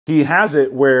He has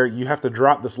it where you have to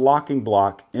drop this locking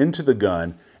block into the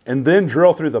gun and then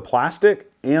drill through the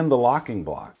plastic and the locking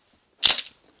block.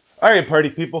 All right,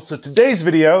 party people, so today's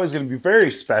video is gonna be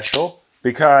very special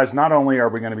because not only are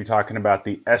we gonna be talking about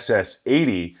the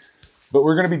SS80, but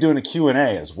we're gonna be doing a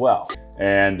Q&A as well.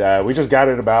 And we just got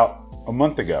it about a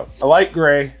month ago. I like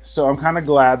gray, so I'm kind of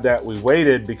glad that we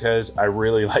waited because I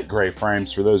really like gray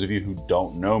frames for those of you who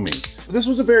don't know me. This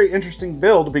was a very interesting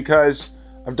build because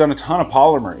I've done a ton of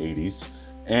polymer 80s,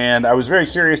 and I was very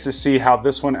curious to see how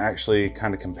this one actually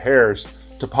kind of compares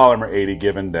to Polymer 80,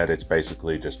 given that it's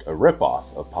basically just a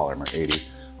ripoff of Polymer 80.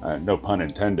 No pun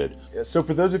intended. So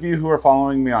for those of you who are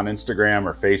following me on Instagram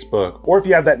or Facebook, or if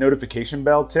you have that notification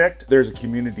bell ticked, there's a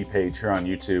community page here on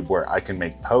YouTube where I can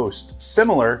make posts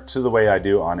similar to the way I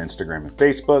do on Instagram and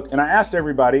Facebook. And I asked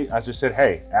everybody, I just said,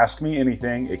 hey, ask me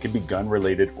anything. It could be gun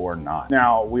related or not.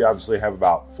 Now, we obviously have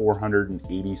about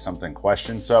 480 something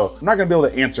questions, so I'm not gonna be able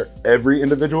to answer every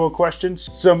individual question.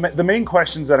 So the main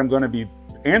questions that I'm gonna be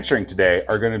answering today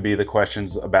are going to be the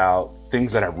questions about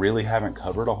things that I really haven't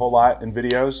covered a whole lot in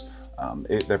videos.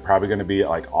 They're probably going to be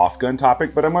like off-gun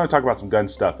topic, but I'm going to talk about some gun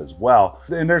stuff as well.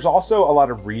 And there's also a lot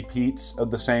of repeats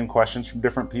of the same questions from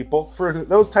different people. For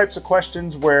those types of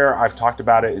questions where I've talked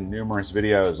about it in numerous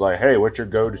videos, like, hey, what's your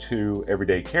go-to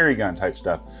everyday carry gun type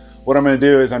stuff? What I'm going to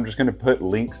do is I'm just going to put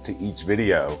links to each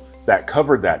video that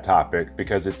covered that topic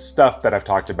because it's stuff that I've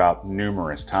talked about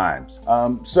numerous times.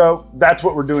 So that's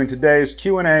what we're doing today is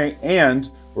Q&A, and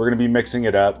we're gonna be mixing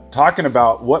it up, talking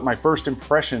about what my first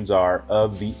impressions are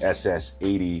of the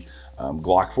SS80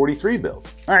 Glock 43 build.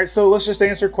 All right, so let's just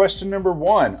answer question number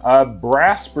one.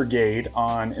 Brass Brigade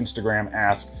on Instagram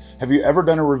asked, have you ever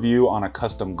done a review on a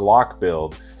custom Glock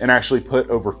build and actually put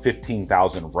over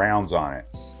 15,000 rounds on it?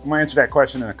 I'm gonna answer that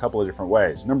question in a couple of different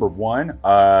ways. Number one,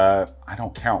 I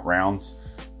don't count rounds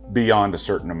beyond a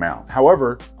certain amount.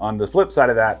 However, on the flip side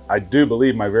of that, I do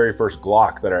believe my very first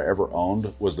Glock that I ever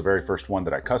owned was the very first one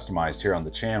that I customized here on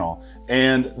the channel.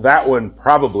 And that one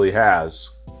probably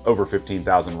has over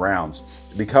 15,000 rounds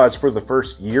because for the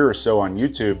first year or so on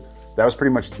YouTube, that was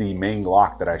pretty much the main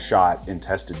Glock that I shot and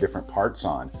tested different parts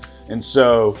on. And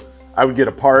so I would get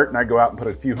a part and I'd go out and put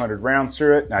a few hundred rounds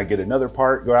through it, and I'd get another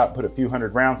part, go out and put a few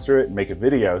hundred rounds through it and make a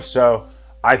video. So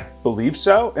I believe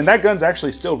so. And that gun's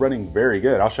actually still running very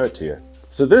good. I'll show it to you.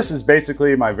 So this is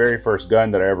basically my very first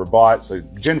gun that I ever bought. So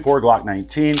Gen 4 Glock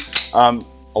 19.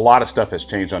 A lot of stuff has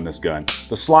changed on this gun.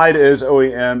 The slide is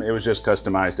OEM. It was just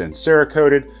customized and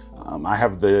Cerakoted. I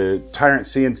have the Tyrant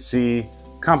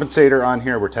CNC compensator on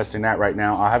here. We're testing that right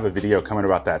now. I'll have a video coming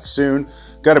about that soon.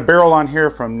 Got a barrel on here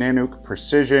from Nanook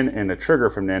Precision and a trigger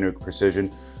from Nanook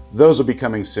Precision. Those will be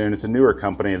coming soon. It's a newer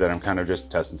company that I'm kind of just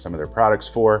testing some of their products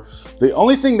for. The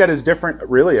only thing that is different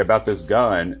really about this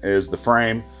gun is the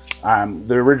frame.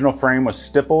 The original frame was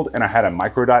stippled and I had a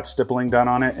microdot stippling done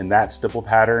on it, and that stipple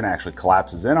pattern actually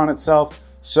collapses in on itself.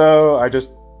 So I just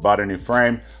bought a new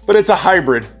frame, but it's a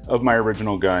hybrid of my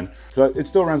original gun. But it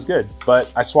still runs good, but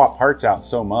I swap parts out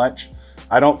so much.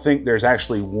 I don't think there's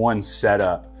actually one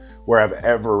setup where I've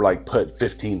ever like put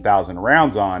 15,000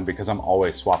 rounds on because I'm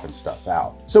always swapping stuff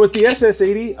out. So with the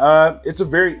SS80, it's a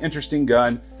very interesting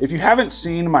gun. If you haven't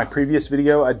seen my previous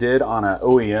video I did on an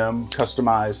OEM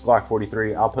customized Glock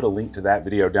 43, I'll put a link to that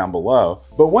video down below.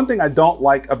 But one thing I don't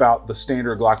like about the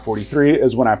standard Glock 43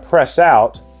 is when I press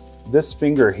out, this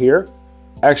finger here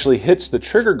actually hits the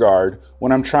trigger guard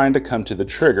when I'm trying to come to the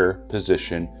trigger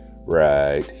position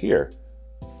right here.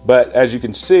 But as you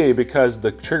can see, because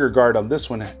the trigger guard on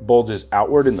this one bulges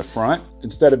outward in the front,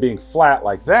 instead of being flat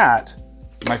like that,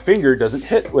 my finger doesn't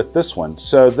hit with this one.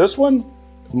 So this one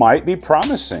might be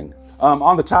promising.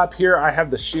 On the top here, I have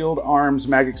the Shield Arms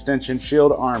mag extension,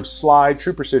 Shield Arms slide,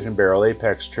 True Precision barrel,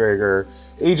 Apex trigger,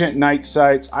 Agent night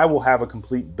sights. I will have a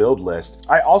complete build list.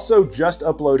 I also just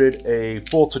uploaded a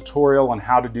full tutorial on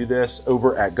how to do this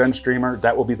over at Gunstreamer.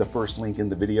 That will be the first link in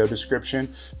the video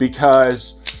description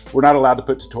because we're not allowed to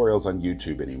put tutorials on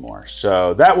YouTube anymore.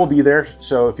 So that will be there.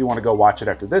 So if you want to go watch it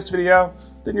after this video,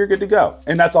 then you're good to go.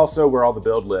 And that's also where all the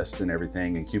build lists and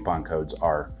everything and coupon codes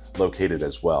are located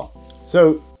as well.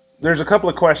 So there's a couple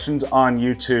of questions on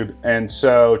YouTube, and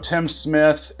so Tim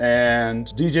Smith and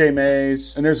DJ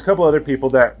Mays, and there's a couple other people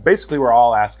that basically were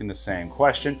all asking the same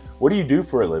question. What do you do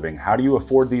for a living? How do you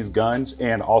afford these guns?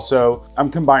 And also, I'm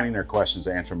combining their questions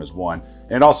to answer them as one.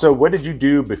 And also, what did you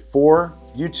do before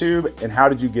YouTube, and how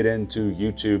did you get into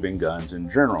YouTube and guns in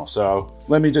general? So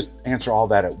let me just answer all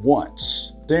that at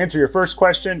once. To answer your first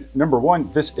question, number one,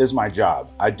 this is my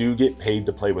job. I do get paid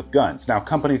to play with guns. Now,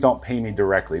 companies don't pay me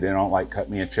directly. They don't like cut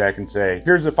me a check and say,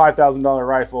 here's a $5,000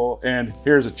 rifle and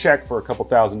here's a check for a couple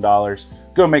 $1,000.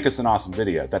 Go make us an awesome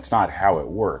video. That's not how it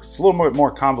works. It's a little bit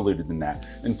more convoluted than that.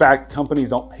 In fact, companies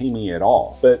don't pay me at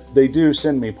all, but they do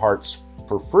send me parts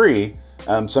for free.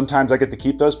 Sometimes I get to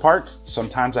keep those parts.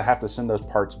 Sometimes I have to send those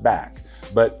parts back.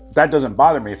 But that doesn't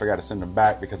bother me if I got to send them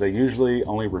back, because I usually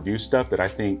only review stuff that I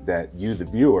think that you, the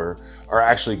viewer, are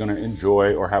actually going to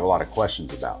enjoy or have a lot of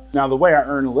questions about. Now, the way I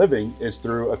earn a living is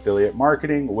through affiliate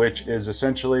marketing, which is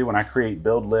essentially when I create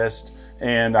build lists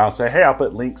and I'll say, hey, I'll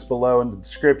put links below in the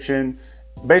description.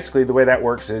 Basically, the way that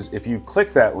works is if you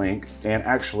click that link and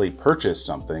actually purchase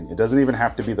something, it doesn't even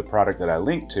have to be the product that I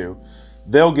link to,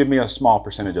 they'll give me a small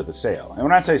percentage of the sale. And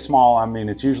when I say small, I mean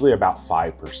it's usually about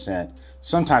 5%.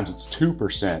 Sometimes it's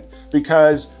 2%,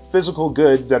 because physical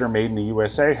goods that are made in the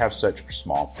USA have such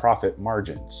small profit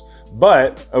margins.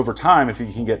 But over time, if you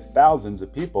can get thousands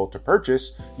of people to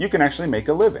purchase, you can actually make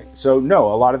a living. So no,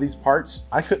 a lot of these parts,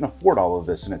 I couldn't afford all of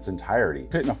this in its entirety.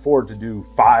 Couldn't afford to do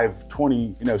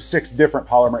 6 different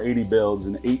Polymer 80 builds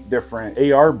and 8 different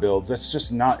AR builds. That's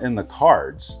just not in the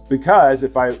cards. Because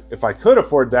if I could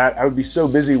afford that, I would be so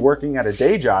busy working at a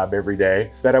day job every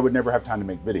day that I would never have time to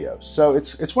make videos. So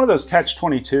it's one of those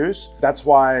catch-22s. That's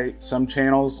why some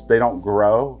channels, they don't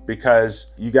grow,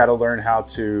 because you got to learn how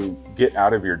to get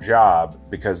out of your job,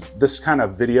 because this kind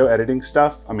of video editing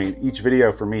stuff, I mean, each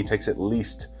video for me takes at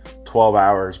least 12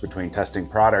 hours between testing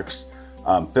products,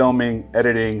 filming,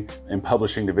 editing, and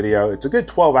publishing the video. It's a good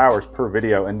 12 hours per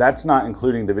video, and that's not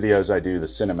including the videos I do the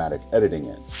cinematic editing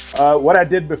in. What I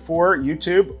did before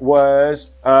YouTube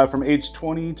was from age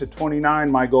 20 to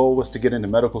 29, my goal was to get into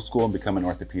medical school and become an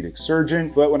orthopedic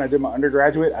surgeon. But when I did my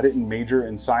undergraduate, I didn't major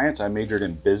in science. I majored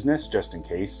in business just in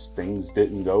case things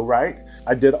didn't go right.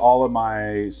 I did all of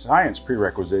my science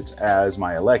prerequisites as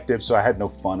my electives, so I had no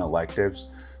fun electives.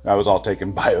 I was all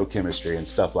taking biochemistry and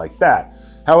stuff like that.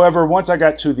 However, once I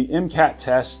got to the MCAT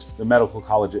test, the medical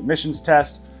college admissions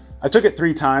test, I took it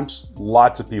 3 times.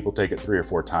 Lots of people take it 3 or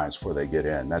 4 times before they get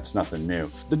in. That's nothing new.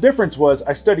 The difference was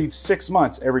I studied 6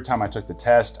 months every time I took the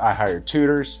test. I hired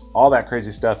tutors, all that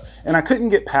crazy stuff, and I couldn't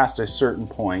get past a certain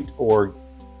point or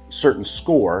certain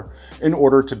score in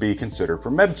order to be considered for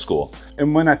med school.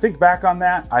 And when I think back on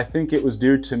that, I think it was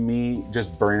due to me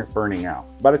just burning out.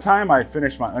 By the time I had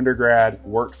finished my undergrad,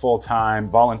 worked full-time,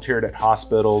 volunteered at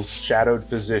hospitals, shadowed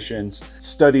physicians,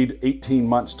 studied 18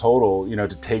 months total,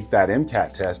 to take that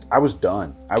MCAT test, I was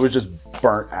done. I was just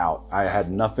burnt out. I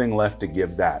had nothing left to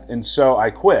give that. And so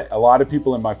I quit. A lot of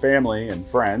people in my family and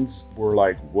friends were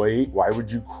like, wait, why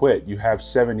would you quit? You have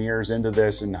 7 years into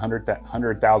this and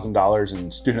 $100,000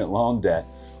 in student loan debt.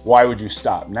 Why would you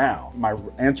stop now? My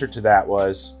answer to that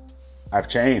was, I've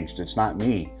changed. It's not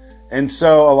me. And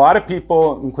so a lot of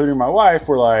people, including my wife,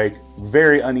 were like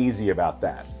very uneasy about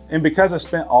that. And because I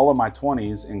spent all of my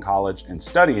 20s in college and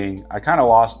studying, I kind of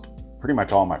lost pretty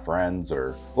much all my friends,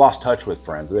 or lost touch with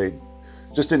friends. They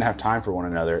just didn't have time for one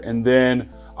another. And then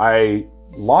I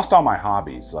lost all my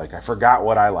hobbies. Like, I forgot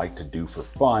what I like to do for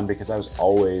fun because I was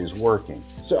always working.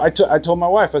 So I told my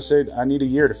wife, I said, I need a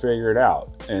year to figure it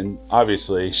out. And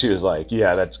obviously she was like,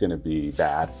 yeah, that's gonna be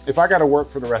bad. If I gotta work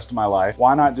for the rest of my life,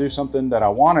 why not do something that I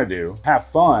wanna do, have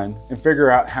fun, and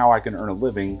figure out how I can earn a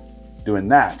living doing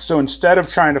that? So instead of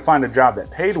trying to find a job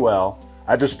that paid well,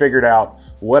 I just figured out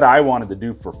what I wanted to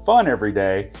do for fun every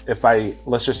day. If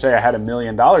let's just say I had $1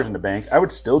 million in the bank, I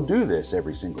would still do this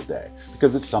every single day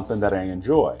because it's something that I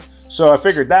enjoy. So I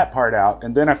figured that part out,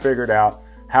 and then I figured out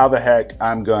how the heck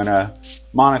I'm gonna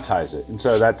monetize it. And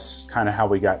so that's kind of how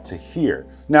we got to here.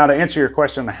 Now, to answer your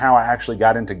question on how I actually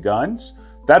got into guns,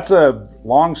 that's a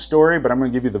long story, but I'm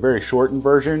gonna give you the very shortened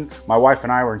version. My wife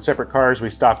and I were in separate cars. We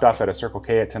stopped off at a Circle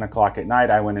K at 10 o'clock at night.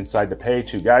 I went inside to pay.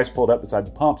 2 guys pulled up beside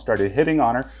the pump, started hitting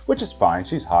on her, which is fine.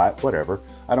 She's hot, whatever.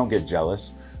 I don't get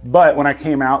jealous. But when I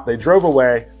came out, they drove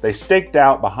away. They staked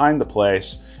out behind the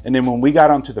place. And then when we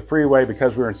got onto the freeway,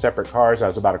 because we were in separate cars, I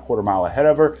was about a quarter mile ahead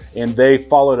of her, and they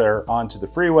followed her onto the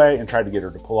freeway and tried to get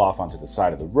her to pull off onto the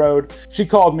side of the road. She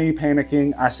called me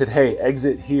panicking. I said, hey,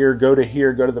 exit here, go to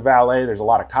the valet. There's a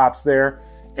lot of cops there.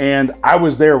 And I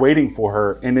was there waiting for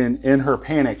her. And then in her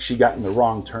panic, she got in the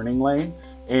wrong turning lane,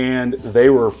 and they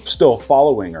were still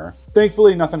following her.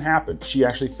 Thankfully, nothing happened. She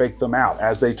actually faked them out.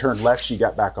 As they turned left, she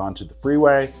got back onto the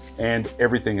freeway, and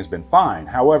everything has been fine.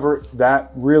 However,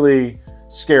 that really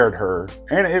scared her.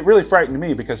 And it really frightened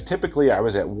me because typically I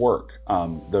was at work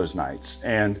those nights.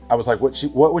 And I was like,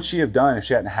 what would she have done if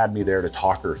she hadn't had me there to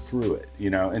talk her through it, you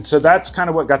know? And so that's kind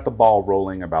of what got the ball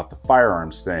rolling about the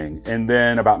firearms thing. And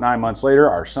then about 9 months later,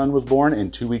 our son was born,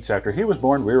 and 2 weeks after he was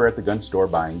born, we were at the gun store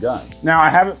buying guns. Now, I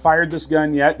haven't fired this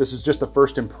gun yet. This is just a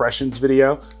first impressions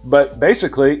video, but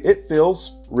basically it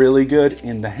feels really good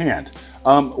in the hand.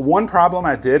 One problem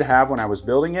I did have when I was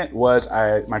building it was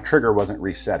my trigger wasn't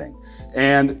resetting.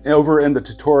 And over in the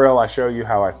tutorial, I show you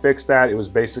how I fixed that. It was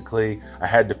basically, I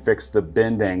had to fix the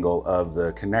bend angle of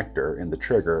the connector in the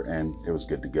trigger, and it was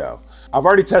good to go. I've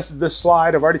already tested this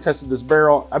slide. I've already tested this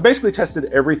barrel. I basically tested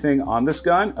everything on this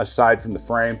gun aside from the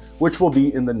frame, which will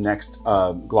be in the next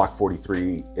Glock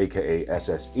 43, AKA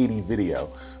SS80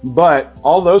 video. But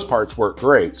all those parts work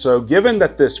great. So given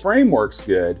that this frame works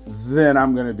good, then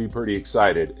I'm gonna be pretty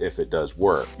excited if it does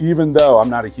work, even though I'm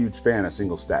not a huge fan of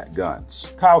single stack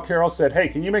guns. Kyle Carroll said, hey,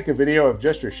 can you make a video of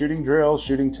just your shooting drills,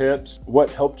 shooting tips? What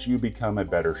helped you become a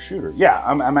better shooter? Yeah,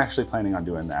 I'm actually planning on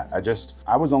doing that.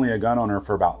 I was only a gun owner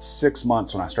for about 6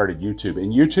 months when I started YouTube,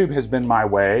 and YouTube has been my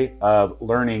way of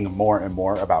learning more and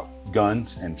more about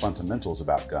guns and fundamentals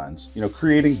about guns. You know,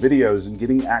 creating videos and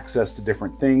getting access to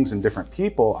different things and different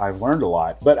people, I've learned a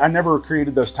lot. But I never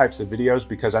created those types of videos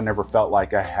because I never felt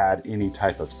like I had any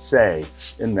type of say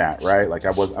in that, right? Like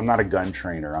I'm not a gun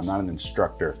trainer, I'm not an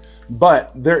instructor.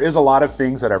 But there is a lot of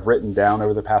things that I've written down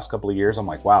over the past couple of years. I'm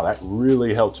like, wow, that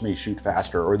really helped me shoot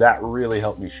faster, or that really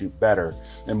helped me shoot better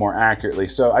and more accurately.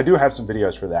 So I do have some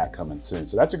videos for that coming soon.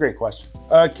 So that's a great question.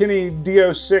 Kenny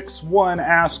Dio61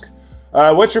 asks,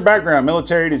 what's your background?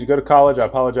 Military? Did you go to college? I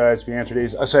apologize if you answered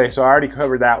these. Okay, so I already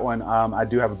covered that one. I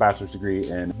do have a bachelor's degree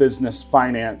in business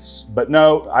finance, but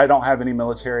no, I don't have any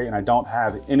military, and I don't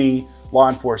have any law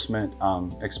enforcement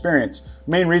experience.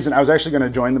 Main reason, I was actually gonna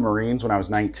join the Marines when I was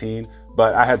 19,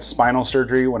 but I had spinal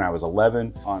surgery when I was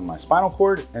 11 on my spinal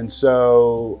cord, and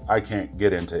so I can't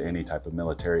get into any type of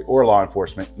military or law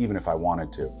enforcement, even if I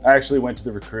wanted to. I actually went to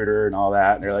the recruiter and all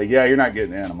that, and they're like, yeah, you're not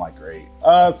getting in. I'm like, great.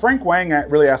 Frank Wang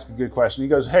really asked a good question. He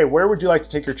goes, hey, where would you like to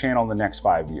take your channel in the next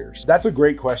 5 years? That's a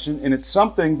great question, and it's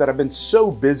something that I've been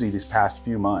so busy these past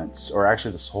few months, or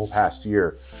actually this whole past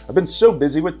year. I've been so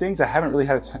busy with things, I haven't really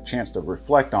had a chance to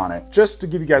reflect on it. Just to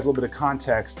give you guys a little bit of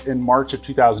context, in March of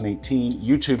 2018,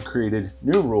 YouTube created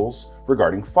new rules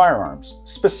regarding firearms.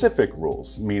 Specific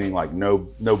rules, meaning like no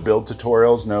build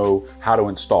tutorials, no how to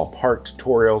install part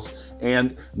tutorials,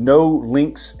 and no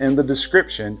links in the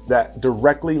description that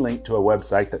directly link to a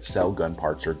website that sell gun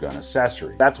parts or gun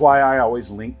accessories. That's why I always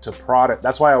link to product.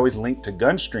 That's why I always link to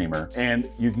GunStreamer,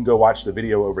 and you can go watch the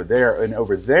video over there. And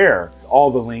over there, all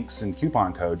the links and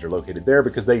coupon codes are located there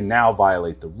because they now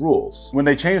violate the rules. When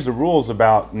they changed the rules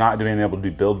about not being able to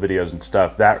do build videos and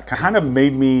stuff, that kind of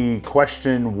made me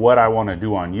question what I want to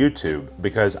do on YouTube,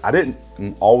 because I didn't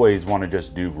always want to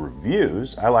just do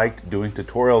reviews. I liked doing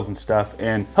tutorials and stuff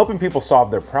and helping people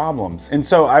solve their problems. And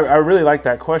so I really like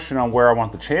that question on where I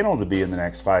want the channel to be in the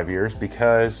next 5 years,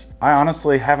 because I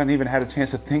honestly haven't even had a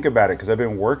chance to think about it because I've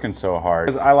been working so hard.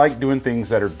 Because I like doing things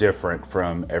that are different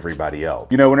from everybody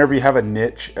else. You know, whenever you have a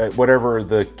niche, whatever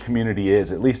the community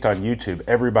is, at least on YouTube,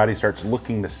 everybody starts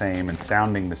looking the same and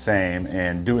sounding the same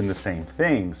and doing the same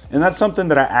things. And that's something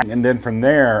that and then from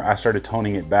there, I started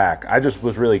toning it back. I just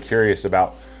was really curious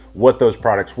about what those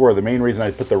products were. The main reason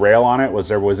I put the rail on it was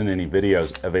there wasn't any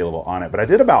videos available on it, but I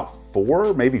did about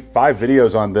 4, maybe 5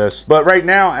 videos on this. But right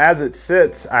now, as it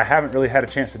sits, I haven't really had a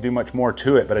chance to do much more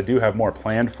to it, but I do have more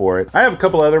planned for it. I have a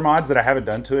couple other mods that I haven't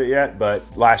done to it yet,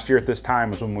 but last year at this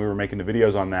time was when we were making the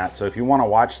videos on that. So if you want to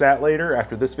watch that later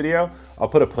after this video, I'll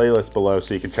put a playlist below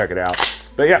so you can check it out.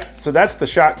 But yeah, so that's the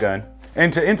shotgun.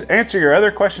 And to answer your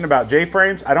other question about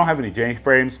J-frames, I don't have any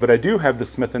J-frames, but I do have the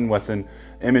Smith & Wesson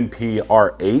M&P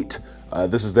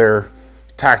R8. This is their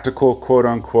tactical, quote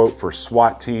unquote, for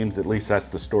SWAT teams. At least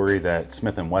that's the story that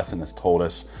Smith & Wesson has told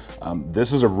us.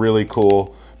 This is a really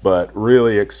cool, but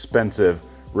really expensive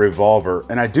revolver.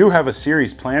 And I do have a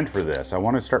series planned for this. I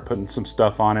want to start putting some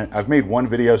stuff on it. I've made one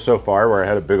video so far where I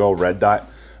had a big old red dot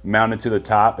mounted to the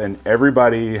top, and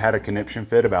everybody had a conniption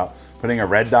fit about putting a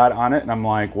red dot on it. And I'm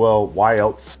like, well, why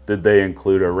else did they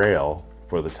include a rail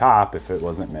for the top if it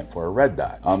wasn't meant for a red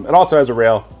dot? It also has a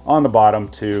rail on the bottom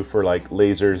too for like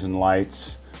lasers and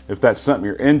lights, if that's something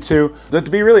you're into. But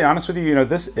to be really honest with you, you know,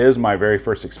 this is my very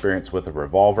first experience with a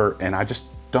revolver, and I just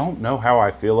don't know how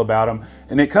I feel about them.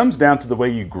 And it comes down to the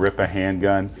way you grip a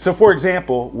handgun. So for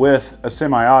example, with a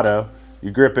semi-auto,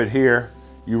 you grip it here,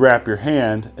 you wrap your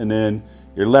hand, and then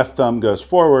your left thumb goes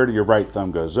forward, your right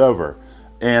thumb goes over.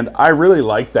 And I really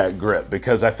like that grip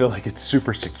because I feel like it's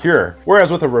super secure.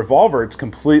 Whereas with a revolver, it's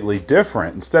completely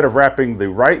different. Instead of wrapping the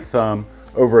right thumb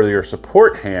over your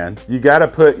support hand, you gotta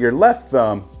put your left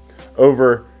thumb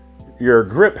over your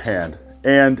grip hand.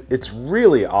 And it's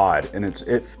really odd, and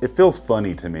it feels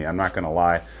funny to me, I'm not gonna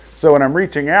lie. So when I'm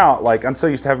reaching out, like I'm so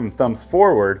used to having thumbs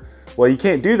forward, well, you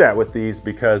can't do that with these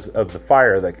because of the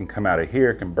fire that can come out of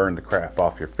here, can burn the crap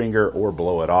off your finger or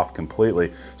blow it off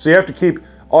completely. So you have to keep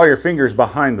all your fingers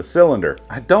behind the cylinder.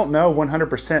 I don't know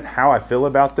 100% how I feel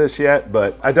about this yet,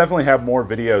 but I definitely have more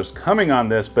videos coming on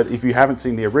this, but if you haven't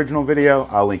seen the original video,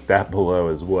 I'll link that below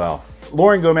as well.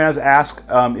 Lauren Gomez asked,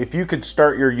 if you could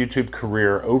start your YouTube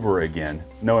career over again,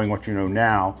 knowing what you know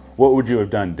now, what would you have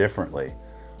done differently?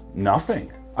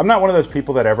 Nothing. I'm not one of those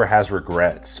people that ever has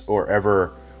regrets or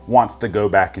ever wants to go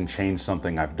back and change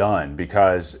something I've done,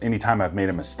 because anytime I've made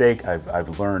a mistake,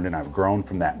 I've learned and I've grown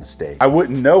from that mistake. I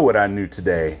wouldn't know what I knew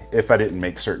today if I didn't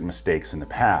make certain mistakes in the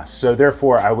past. So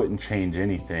therefore, I wouldn't change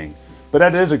anything. But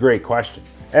that is a great question.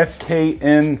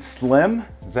 FKN Slim,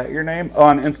 is that your name?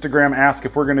 On Instagram asked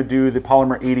if we're gonna do the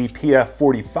Polymer 80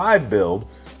 PF45 build.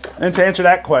 And to answer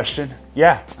that question,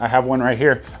 yeah, I have one right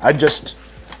here. I just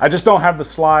don't have the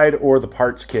slide or the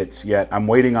parts kits yet. I'm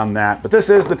waiting on that. But this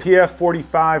is the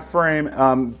PF45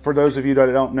 frame. For those of you that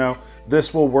don't know,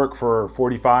 this will work for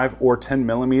 45 or 10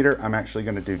 millimeter. I'm actually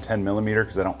gonna do 10 millimeter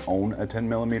because I don't own a 10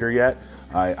 millimeter yet.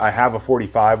 I have a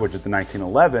 45, which is the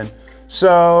 1911.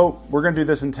 So we're gonna do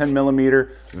this in 10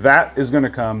 millimeter. That is gonna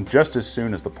come just as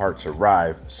soon as the parts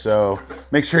arrive. So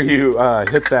make sure you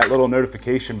hit that little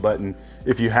notification button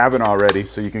if you haven't already,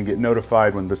 so you can get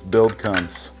notified when this build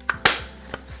comes.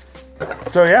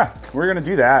 So yeah, we're gonna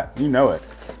do that, you know it.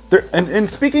 And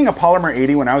speaking of Polymer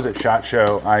 80, when I was at SHOT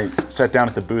Show, I sat down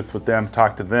at the booth with them,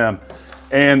 talked to them,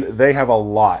 and they have a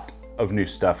lot of new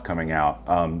stuff coming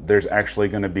out. There's actually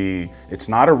gonna be, it's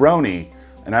not a Roni,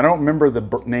 and I don't remember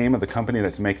the name of the company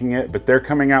that's making it, but they're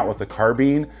coming out with a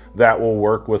carbine that will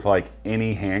work with like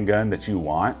any handgun that you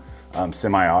want,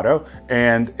 semi-auto,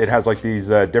 and it has like these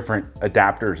different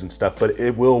adapters and stuff, but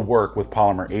it will work with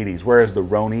Polymer 80s, whereas the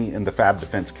Roni and the Fab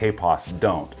Defense K-Pos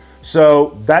don't.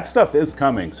 So that stuff is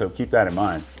coming, so keep that in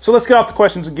mind. So let's get off the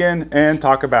questions again and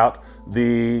talk about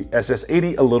the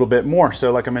SS80 a little bit more.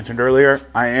 So like I mentioned earlier,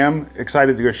 I am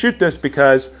excited to go shoot this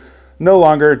because no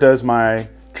longer does my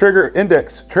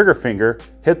index trigger finger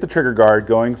hit the trigger guard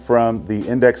going from the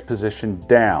index position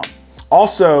down.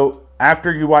 Also,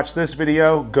 after you watch this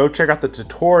video, go check out the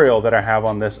tutorial that I have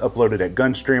on this uploaded at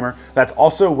Gunstreamer. That's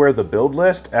also where the build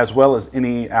list, as well as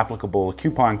any applicable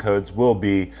coupon codes, will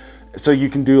be, so you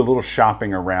can do a little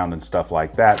shopping around and stuff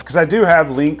like that. Because I do have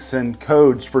links and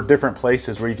codes for different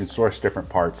places where you can source different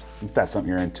parts, if that's something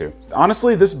you're into.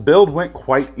 Honestly, this build went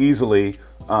quite easily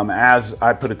as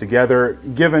I put it together,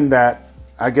 given that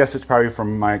I guess it's probably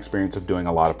from my experience of doing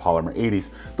a lot of Polymer 80s.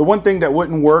 The one thing that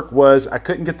wouldn't work was I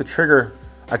couldn't get the trigger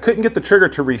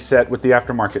to reset with the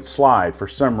aftermarket slide for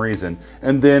some reason.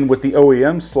 And then with the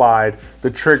OEM slide,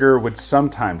 the trigger would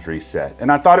sometimes reset.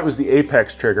 And I thought it was the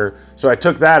Apex trigger, so I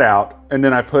took that out and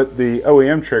then I put the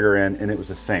OEM trigger in and it was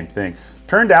the same thing.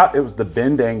 Turned out it was the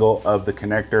bend angle of the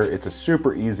connector. It's a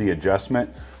super easy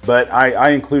adjustment, but I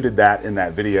included that in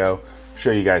that video.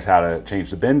 Show you guys how to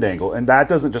change the bend angle, and that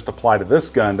doesn't just apply to this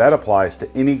gun, that applies to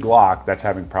any Glock that's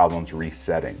having problems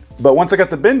resetting. But once I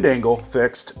got the bend angle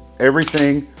fixed,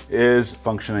 everything is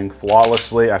functioning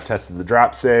flawlessly. I've tested the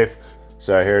drop safe,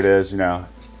 so here it is, you know.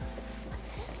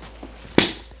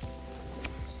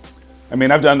 I mean,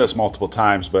 I've done this multiple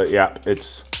times, but yeah,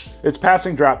 it's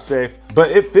passing drop safe, but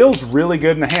it feels really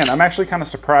good in the hand. I'm actually kind of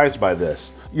surprised by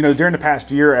this. You know, during the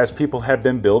past year, as people have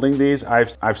been building these,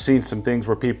 I've seen some things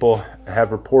where people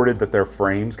have reported that their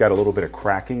frames got a little bit of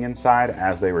cracking inside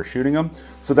as they were shooting them.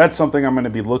 So that's something I'm gonna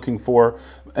be looking for.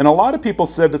 And a lot of people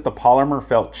said that the polymer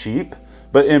felt cheap,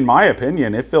 but in my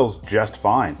opinion, it feels just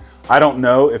fine. I don't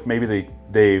know if maybe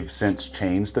they've since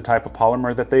changed the type of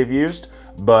polymer that they've used,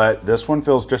 but this one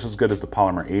feels just as good as the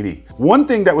Polymer 80. One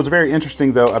thing that was very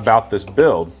interesting though about this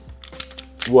build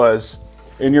was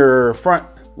in your front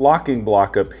locking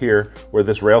block up here where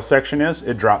this rail section is,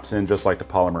 it drops in just like the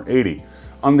Polymer 80.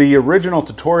 On the original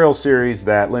tutorial series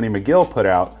that Lenny McGill put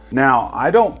out, now I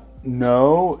don't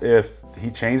know if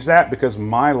he changed that because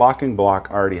my locking block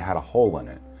already had a hole in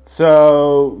it.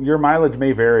 So your mileage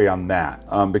may vary on that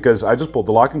because I just pulled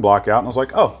the locking block out and I was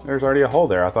like, oh, there's already a hole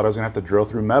there. I thought I was gonna have to drill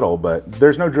through metal, but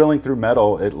there's no drilling through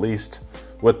metal, at least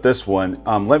with this one.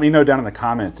 Let me know down in the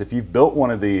comments if you've built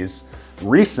one of these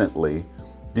recently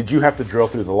did you have to drill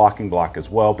through the locking block as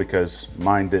well? Because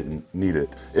mine didn't need it.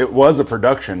 It was a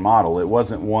production model. It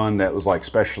wasn't one that was like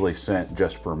specially sent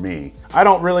just for me. I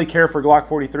don't really care for Glock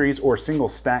 43s or single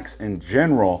stacks in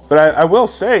general, but I will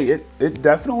say it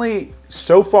definitely,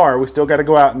 so far, we still got to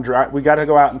go out and we got to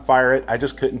go out and fire it. I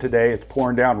just couldn't today. It's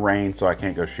pouring down rain, so I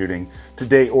can't go shooting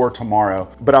today or tomorrow.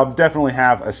 But I'll definitely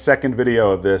have a second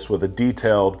video of this with a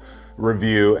detailed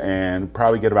review and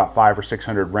probably get about 500 or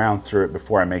 600 rounds through it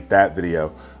before I make that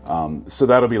video. So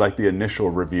that'll be like the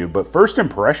initial review, but first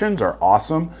impressions are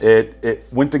awesome. It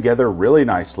went together really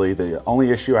nicely. The only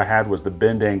issue I had was the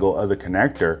bend angle of the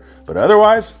connector, but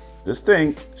otherwise this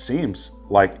thing seems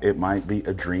like it might be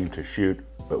a dream to shoot,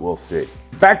 but we'll see.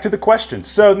 Back to the question.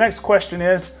 So next question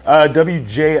is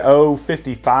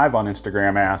WJO55 on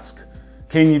Instagram asks,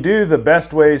 can you do the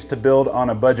best ways to build on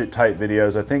a budget type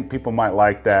videos? I think people might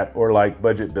like that, or like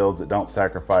budget builds that don't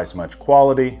sacrifice much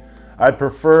quality. I'd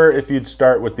prefer if you'd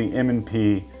start with the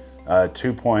M&P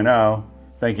 2.0.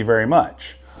 Thank you very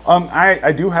much.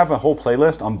 I do have a whole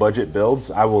playlist on budget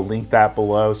builds. I will link that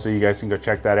below so you guys can go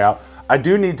check that out. I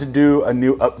do need to do a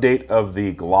new update of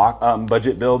the Glock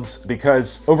budget builds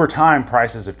because over time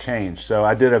prices have changed. So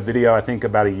I did a video, I think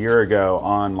about a year ago,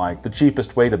 on like the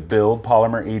cheapest way to build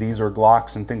polymer 80s or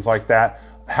Glocks and things like that.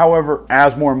 However,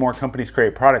 as more and more companies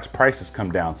create products, prices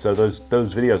come down. So those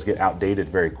videos get outdated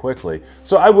very quickly.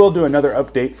 So I will do another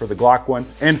update for the Glock one.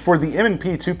 And for the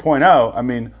M&P 2.0, I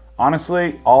mean,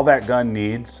 honestly, all that gun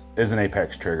needs is an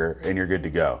Apex trigger and you're good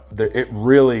to go. It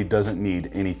really doesn't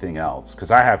need anything else because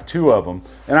I have 2 of them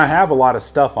and I have a lot of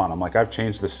stuff on them. Like I've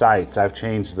changed the sights, I've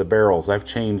changed the barrels, I've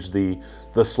changed the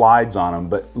slides on them,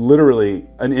 but literally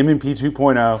an M&P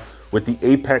 2.0 with the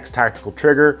Apex tactical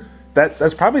trigger,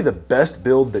 that's probably the best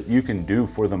build that you can do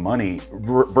for the money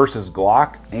versus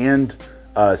Glock and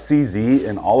CZ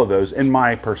and all of those, in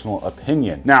my personal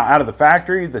opinion. Now, out of the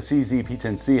factory, the CZ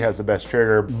P10C has the best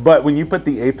trigger, but when you put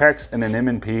the Apex in an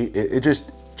M&P, it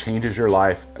just changes your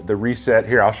life. The reset,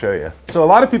 here, I'll show you. So a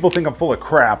lot of people think I'm full of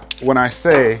crap when I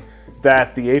say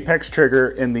that the Apex trigger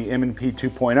in the M&P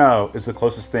 2.0 is the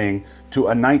closest thing to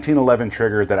a 1911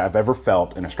 trigger that I've ever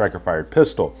felt in a striker fired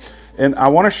pistol. And I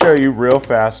want to show you real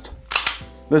fast.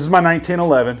 This is my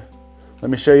 1911. Let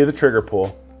me show you the trigger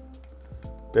pull.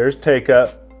 There's take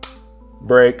up,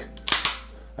 break,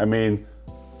 I mean,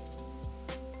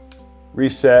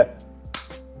 reset,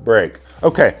 break.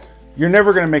 Okay, you're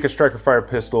never gonna make a striker fire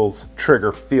pistol's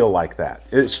trigger feel like that.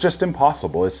 It's just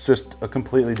impossible. It's just a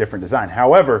completely different design.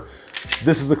 However,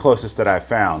 this is the closest that I've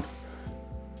found.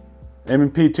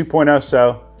 M&P 2.0,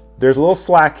 so there's a little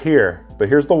slack here, but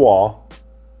here's the wall.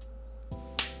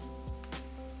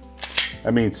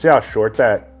 I mean, see how short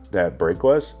that break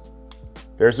was?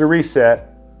 There's the reset.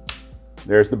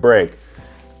 There's the break.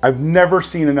 I've never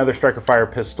seen another striker fire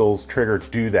pistol's trigger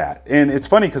do that. And it's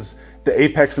funny because the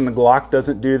Apex and the Glock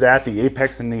doesn't do that. The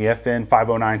Apex and the FN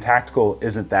 509 Tactical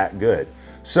isn't that good.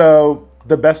 So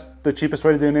the cheapest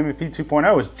way to do an M&P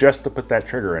 2.0 is just to put that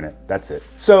trigger in it. That's it.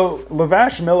 So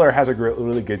Lavash Miller has a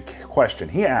really good question.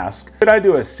 He asked, should I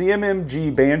do a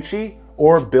CMMG Banshee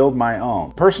or build my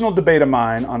own? Personal debate of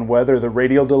mine on whether the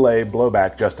radial delay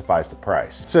blowback justifies the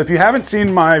price. So if you haven't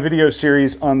seen my video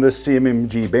series on this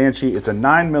CMMG Banshee, it's a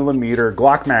 9mm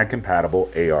Glock Mag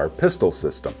compatible AR pistol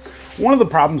system. One of the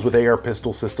problems with AR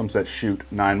pistol systems that shoot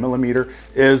 9mm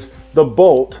is the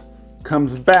bolt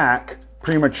comes back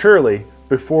prematurely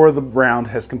before the round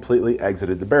has completely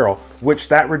exited the barrel, which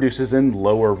that reduces in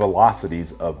lower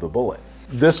velocities of the bullet.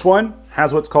 This one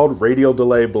has what's called radial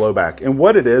delay blowback. And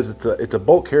what it is, it's a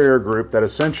bolt carrier group that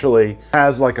essentially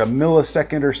has like a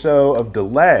millisecond or so of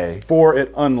delay before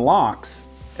it unlocks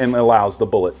and allows the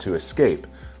bullet to escape.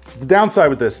 The downside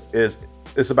with this is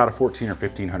it's about a $1,400 or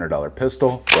 $1,500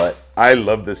 pistol, but I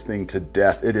love this thing to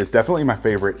death. It is definitely my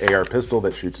favorite AR pistol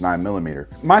that shoots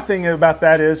 9mm. My thing about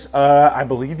that is, I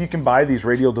believe you can buy these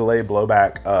radial delay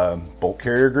blowback bolt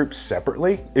carrier groups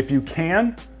separately. If you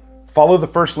can, follow the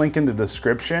first link in the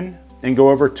description and go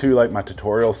over to like my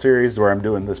tutorial series where I'm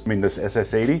doing this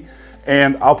SS80,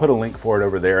 and I'll put a link for it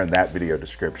over there in that video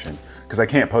description because I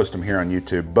can't post them here on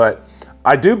YouTube. But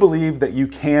I do believe that you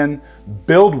can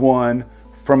build one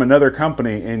from another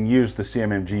company and use the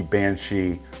CMMG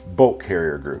Banshee bolt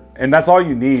carrier group. And that's all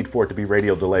you need for it to be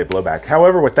radial delay blowback.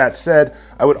 However, with that said,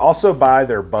 I would also buy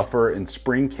their buffer and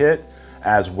spring kit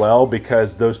as well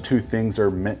because those two things are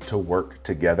meant to work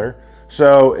together.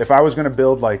 So if I was gonna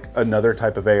build like another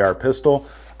type of AR pistol,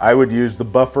 I would use the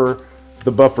buffer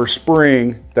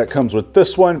spring that comes with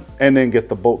this one and then get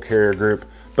the bolt carrier group.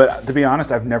 But to be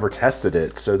honest, I've never tested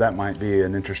it, so that might be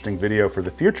an interesting video for the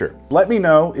future. Let me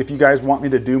know if you guys want me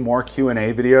to do more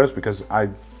Q&A videos because I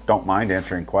don't mind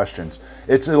answering questions.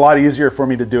 It's a lot easier for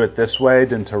me to do it this way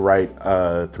than to write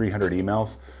 300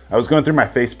 emails. I was going through my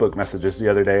Facebook messages the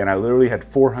other day and I literally had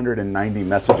 490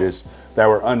 messages that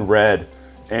were unread.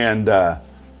 And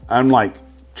I'm like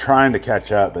trying to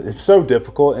catch up, but it's so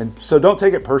difficult. And so don't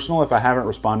take it personal if I haven't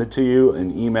responded to you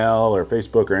in email or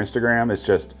Facebook or Instagram. It's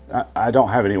just, I don't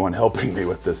have anyone helping me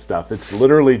with this stuff. It's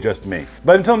literally just me.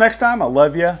 But until next time, I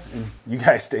love you and you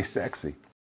guys stay sexy.